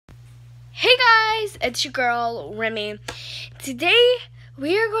Hey guys, it's your girl Remy. Today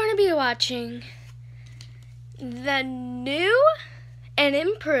we are going to be watching the new and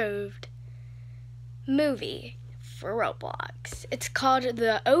improved movie for Roblox. It's called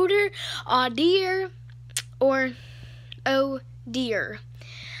the Oder, or Oh Dear.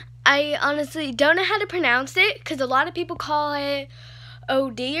 I honestly don't know how to pronounce it because a lot of people call it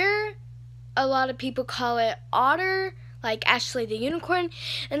Oh Dear. A lot of people call it Otter, like Ashley the Unicorn,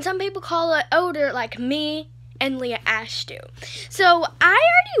 and some people call it Oder, like me and Leah Ash do. So I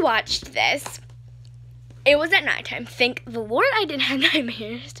already watched this. It was at nighttime. Thank the Lord I didn't have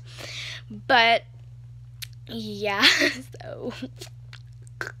nightmares. But yeah, so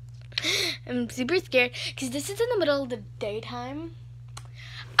I'm super scared because this is in the middle of the daytime.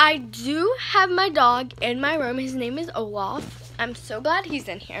 I do have my dog in my room. His name is Olaf. I'm so glad he's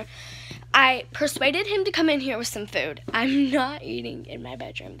in here. I persuaded him to come in here with some food. I'm not eating in my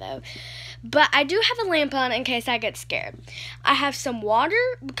bedroom, though. But I do have a lamp on in case I get scared. I have some water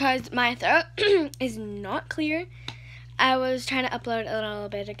because my throat is not clear. I was trying to upload a little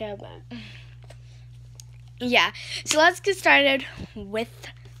bit ago, but yeah. So let's get started with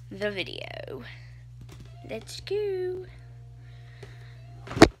the video. Let's go.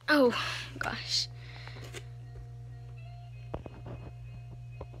 Oh, gosh.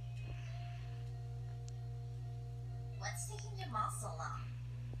 What's taking your mom so long?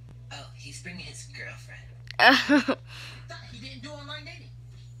 Oh, he's bringing his girlfriend. He didn't do online dating.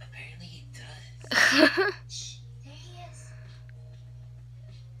 Apparently he does. Shh, there he is.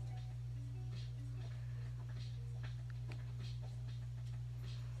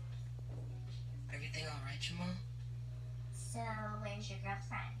 Everything alright, Jamal? So, where's your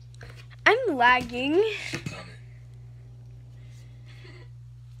girlfriend? I'm lagging. She's coming.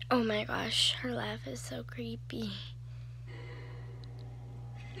 Oh my gosh, her laugh is so creepy.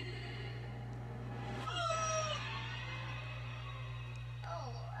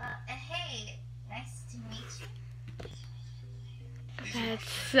 Oh, hey, nice to meet you. That's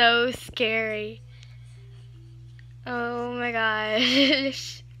so scary. Oh my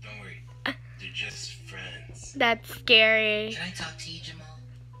gosh. Don't worry. They're just friends. That's scary. Can I talk to you, Jamal?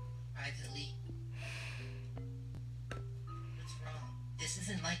 Privately? What's wrong? This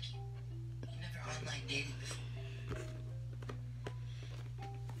isn't like you. You never online dated before.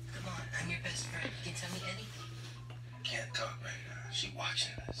 Come on, I'm your best friend. You can tell me anything. Can't talk right now. She's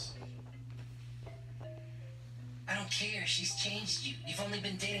watching us. I don't care. She's changed you. You've only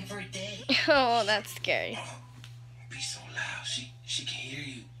been dating for a day. Oh, that's scary. Oh, don't be so loud. She can hear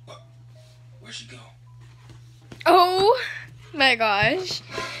you. Where'd she go? Oh my gosh.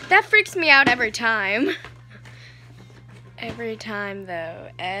 That freaks me out every time. Every time, though.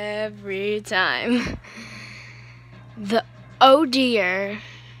 Every time. The oh dear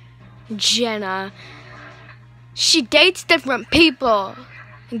Jenna. She dates different people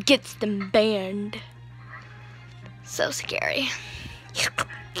and gets them banned. So scary.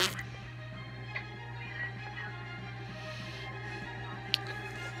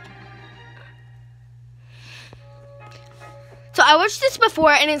 So I watched this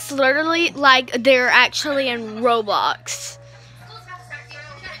before and it's literally like they're actually in Roblox. School's about to start, Zero.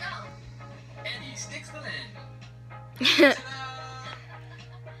 We gotta go. Andy, sticks the land.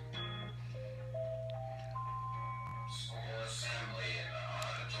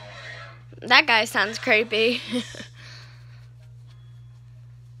 That guy sounds creepy.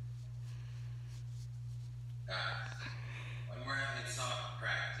 When we're having soccer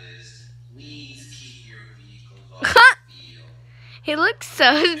practice, please keep your vehicles off the field. He looks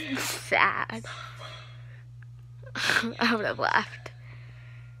so sad. It's not funny. I would have laughed.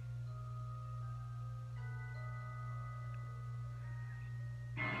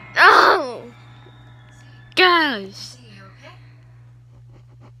 Oh! Gosh. See you, okay?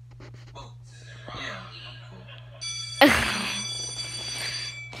 Oh, yeah, I'm cool.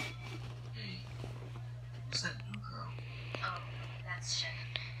 Hey, who's that new girl? Oh, that's Shen.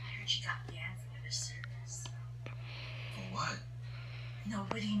 I heard she got banned from the service. For what?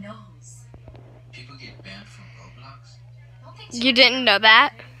 Nobody knows. People get banned from Roblox? Don't think You didn't know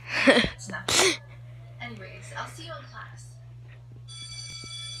that? It's nothing. Anyways, I'll see you in class.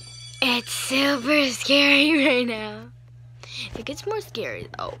 It's super scary right now. It gets more scary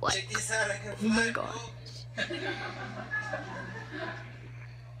though. Check Like, this out. I can oh my fly, god. bro.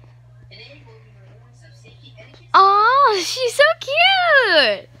 Oh, she's so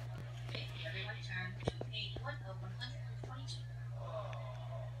cute. Everyone turn to page 1 of 122.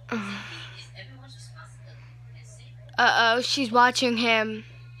 Uh Is everyone's responsibility and safe. oh, she's watching him.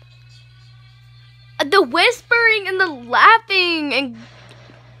 The whispering and the laughing and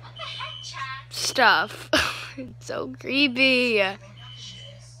What the heck, stuff. It's so creepy. Did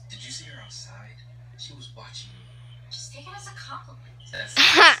you see her outside? She was watching me. Just take it as a compliment. That's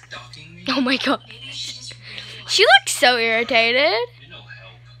stalking me? Oh my god. Maybe she just really She looks so irritated. You're no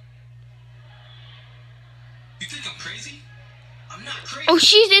help. You think I'm crazy? I'm not crazy. Oh,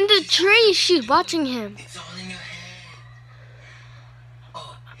 she's in the tree. She's watching him. It's all in your head.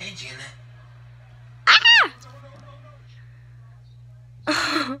 Oh, hey, Janet. Ah!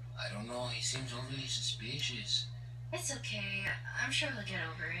 I don't know. He seems overly suspicious. It's okay. I'm sure he'll get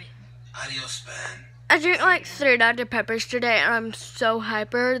over it. Adios, man. I drank like 3 Dr. Peppers today and I'm so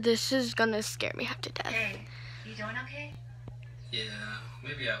hyper. This is gonna scare me half to death. Hey, you doing okay? Yeah,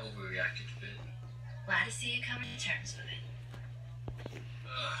 maybe I overreacted a bit. Glad to see you coming to terms with it.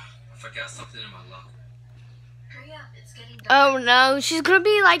 I forgot something in my locker. Hurry up, it's getting dark. Oh no, she's gonna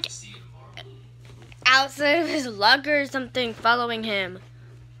be like See you tomorrow. outside of his locker or something following him.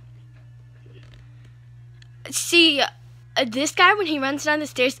 See, this guy when he runs down the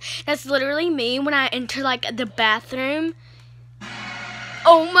stairs, that's literally me when I enter like the bathroom.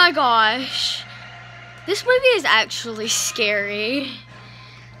 Oh my gosh. This movie is actually scary.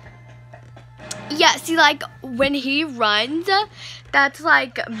 Yeah, see, like when he runs, that's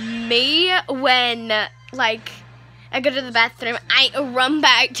like me when like I go to the bathroom, I run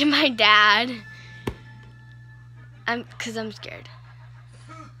back to my dad. Cause I'm scared.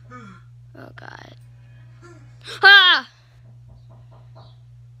 Oh god. Ah!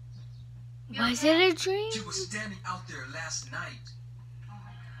 Was it a dream? She was standing out there last night. Oh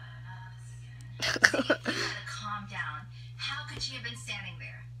my god. You gotta calm down. How could she have been standing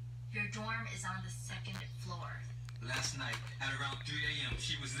there? Your dorm is on the 2nd floor. Last night at around 3 a.m.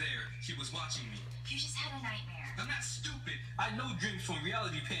 she was there. She was watching me. You just had a nightmare. I'm not stupid. I know dreams from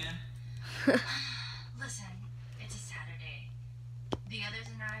reality, Pan. Listen, it's a Saturday. The others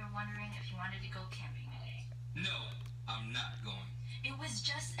and I were wondering if you wanted to go camping today. No, I'm not going. It was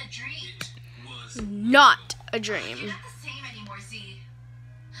just a dream. It was Not a You're dream. not the same anymore, Z.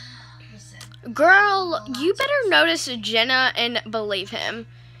 Listen, Girl, you better notice Jenna and believe him.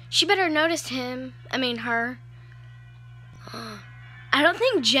 She better notice him. I mean, her. I don't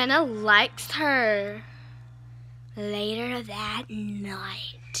think Jenna likes her. Later that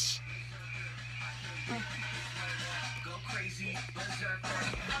night. Go crazy.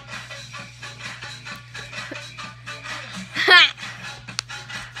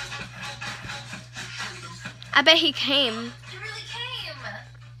 I bet he came. you really came.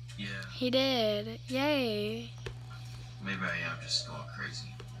 Yeah, He did. Yay. maybe I am just going crazy.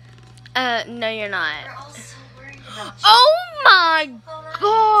 No, you're not. We're all so worried about you. Oh my All right.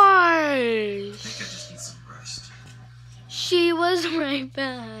 I gosh. think I just need some rest. She was right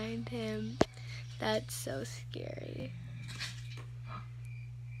behind him. That's so scary.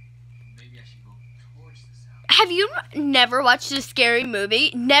 Maybe I should go towards this house. Have you never watched a scary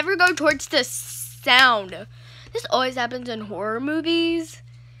movie? Never go towards the sound. This always happens in horror movies.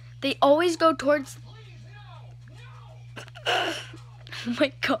 They always go towards... Oh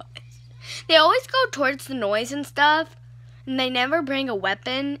my god. They always go towards the noise and stuff. And they never bring a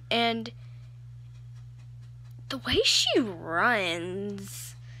weapon. And the way she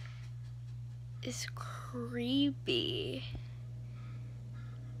runs is creepy.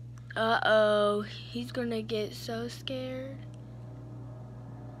 Uh-oh. He's gonna get so scared.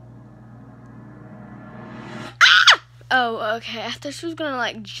 Ah! Oh, okay. I thought she was gonna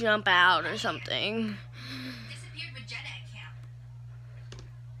like jump out or something. Disappeared with Jenna at camp.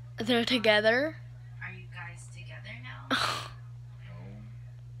 They're together. Are you guys together now? No.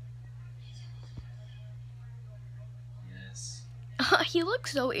 Yes. He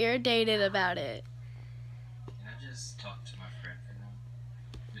looks so irritated about it. Can I just talk to my friend for now?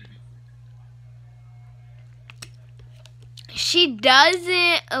 It'll be quick. She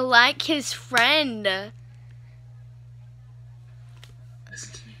doesn't like his friend.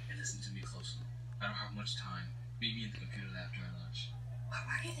 Listen to me and listen to me closely. I don't have much time. Meet me in the computer lab during lunch. Where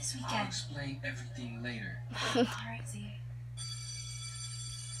were you this I'll weekend? explain everything later. Alright, Z.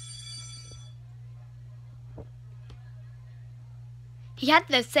 He had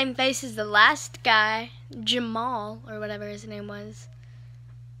the same face as the last guy, Jamal, or whatever his name was.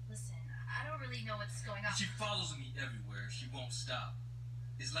 Listen, I don't really know what's going on. She follows me everywhere. She won't stop.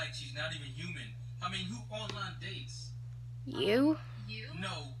 It's like she's not even human. I mean, who online dates? You? You?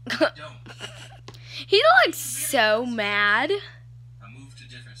 No, I don't. He looks so mad. I moved to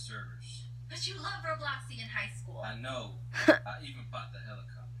different servers. But you loved Robloxy in high school. I know. I even bought the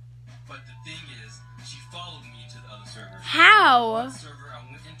helicopter. But the thing is, she followed me to the other servers. How? The server I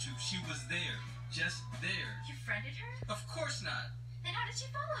went into, she was there. Just there. You friended her? Of course not. Then how did she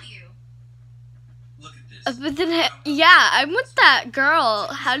follow you? Look at this. But then, yeah, I'm with that girl.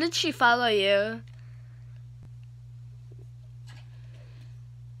 How did she follow you?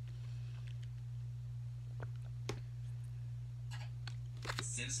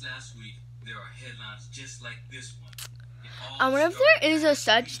 Since last week, there are headlines just like this one. I wonder if there is a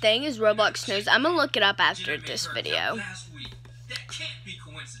such thing as Roblox news. I'm gonna look it up after this video. Last week. That can't be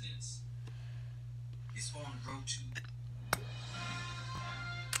coincidence. It's on road to.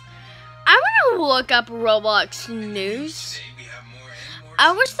 I wanna look up Roblox news.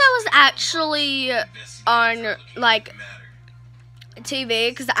 I wish that was actually on like TV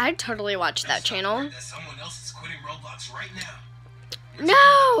because I'd totally watch that channel. Someone else is quitting Roblox right now.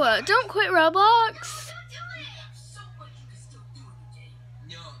 No, don't quit Roblox.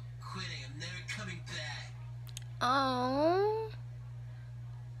 No, I'm quitting. I'm never coming back. Oh.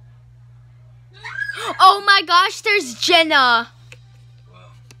 Oh my gosh, there's Jenna.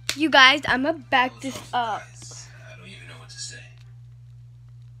 Well, You guys, I'm gonna back this up. I don't even know what to say.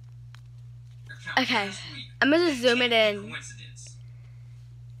 Okay, I'm gonna zoom it in. Coincidence.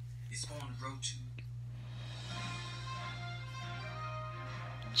 It's on road to.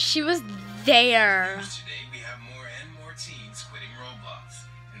 She was there. Today we have more and more teens quitting Roblox.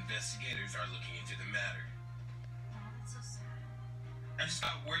 Investigators are looking into the matter. Oh, that's so sad. I just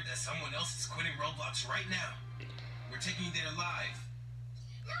got word that someone else is quitting Roblox right now. We're taking their live.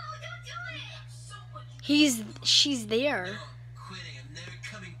 No, don't do it. She's there. No, I'm quitting. I'm never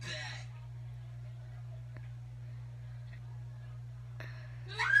coming back.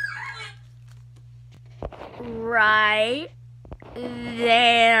 Right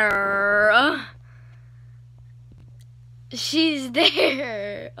there. She's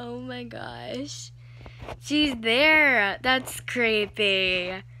there. Oh my gosh. She's there. That's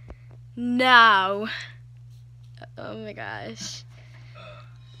creepy. No. Oh my gosh. Well,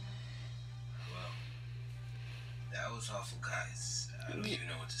 that was awful, guys. I don't even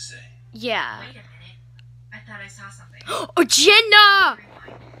know what to say. Yeah. Wait a minute. I thought I saw something. Oh, Jenna!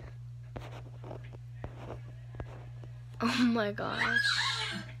 Rewind. Oh my gosh.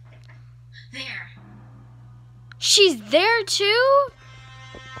 There. She's there too?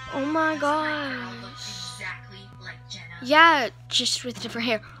 Oh my This white girl looked gosh. exactly like Jenna. Yeah, just with different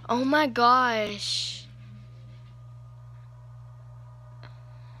hair. Oh my gosh.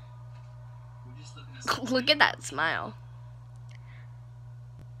 We're just looking at Look at that smile.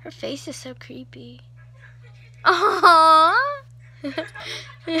 Her face is so creepy. Aww.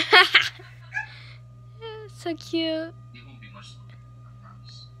 So cute. It won't be much longer, I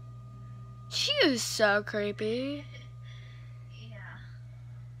promise. She is so creepy. Yeah.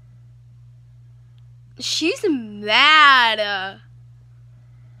 She's mad.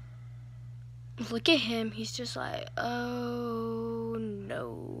 Look at him. He's just like, oh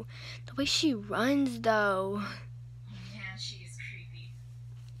no. The way she runs though. Yeah, she is creepy.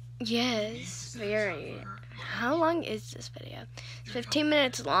 Yes, very. How long is this video? It's 15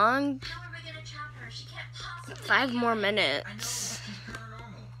 minutes long. How are we gonna trap her? She can't possibly. 5 more I know. minutes. She's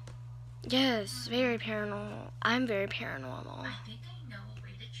paranormal. Yes, very paranormal. I'm very paranormal. I think I know a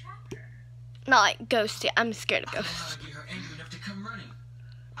way to trap her. Not like ghosty. I'm scared of I know how ghosts. to get her angry enough to come running.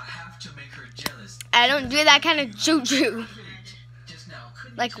 I have to make her jealous. I don't do that kind of juju. Just now,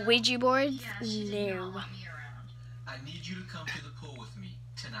 couldn't Like you tell? Ouija boards? Yeah, she did not No. want me around. I need you to come to the pool with me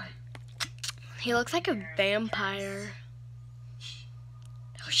tonight. He looks like a vampire.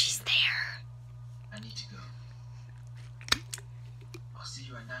 Oh, she's there. I need to go. I'll see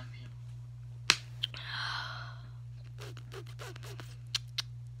you at 9 p.m.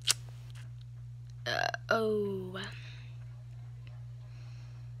 Oh.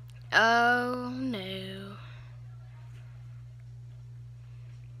 Oh no.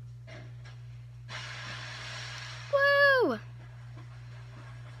 Woo!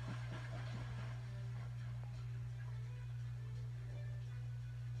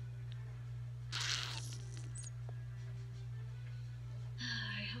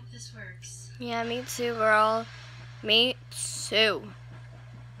 I hope this works. Yeah, me too, girl. Me too.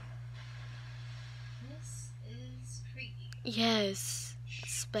 This is creepy. Yes,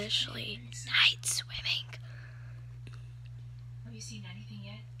 especially night swimming. Have you seen anything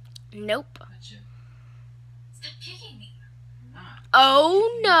yet? Nope. Gotcha. Stop kicking me. I'm not.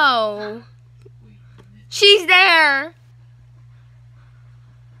 Oh no. Wait a minute. She's there.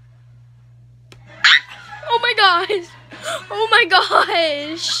 Oh my gosh. Oh my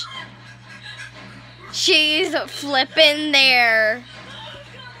gosh. She's flipping there.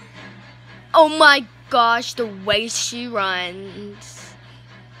 Oh my gosh, the way she runs.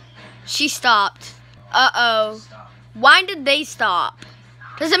 She stopped. Uh-oh. Stop. Why did they stop?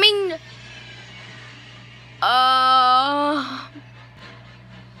 Does it mean... I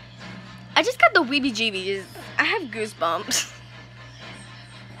just got the weebie-jeebies. I have goosebumps.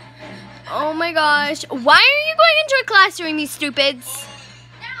 Oh my gosh. Why are you going into a classroom, you stupids?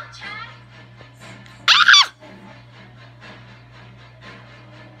 Ah!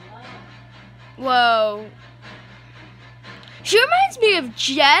 Whoa. She reminds me of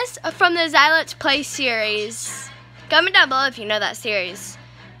Jess from the Let's Play series. Comment down below if you know that series.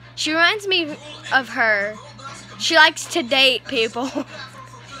 She reminds me of her. She likes to date people.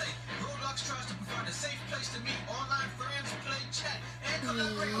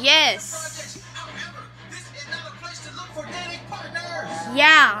 Yes.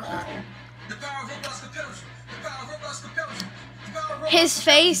 Yeah. His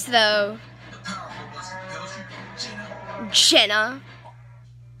face, though. Jenna.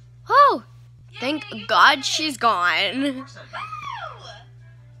 Oh, thank God she's gone.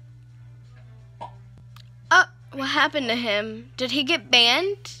 What happened to him? Did he get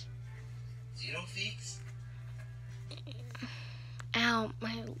banned? Ow,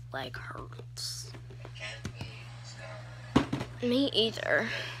 my leg hurts. Me either.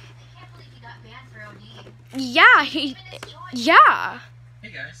 Yeah, yeah.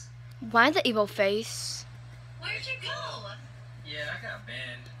 Hey guys. Why the evil face? Where'd you go? Yeah, I got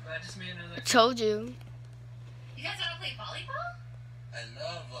banned, but I just made another. I told you. You guys want to play volleyball? I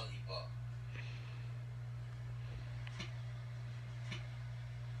love volleyball.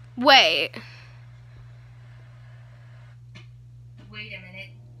 Wait. Wait a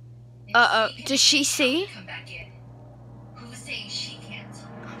minute. Does she see? Come back in. Who's saying she can't?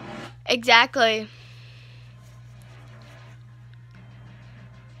 Exactly.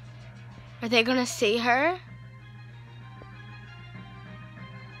 Are they gonna see her?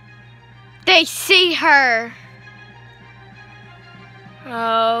 They see her.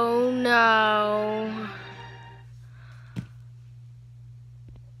 Oh no.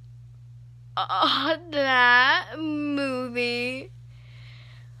 Oh, that movie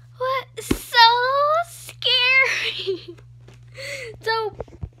was so scary. So,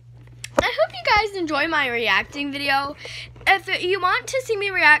 I hope you guys enjoy my reacting video. If you want to see me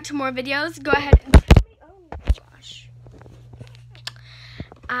react to more videos, go ahead and oh gosh.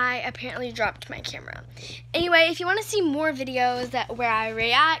 I apparently dropped my camera. Anyway, if you want to see more videos where I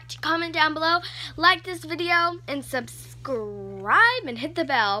react, comment down below, like this video, and subscribe and hit the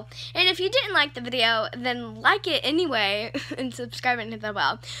bell. And if you didn't like the video, then like it anyway and subscribe and hit the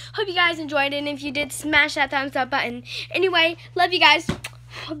bell. Hope you guys enjoyed it, and if you did, smash that thumbs up button. Anyway, love you guys.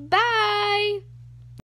 Bye.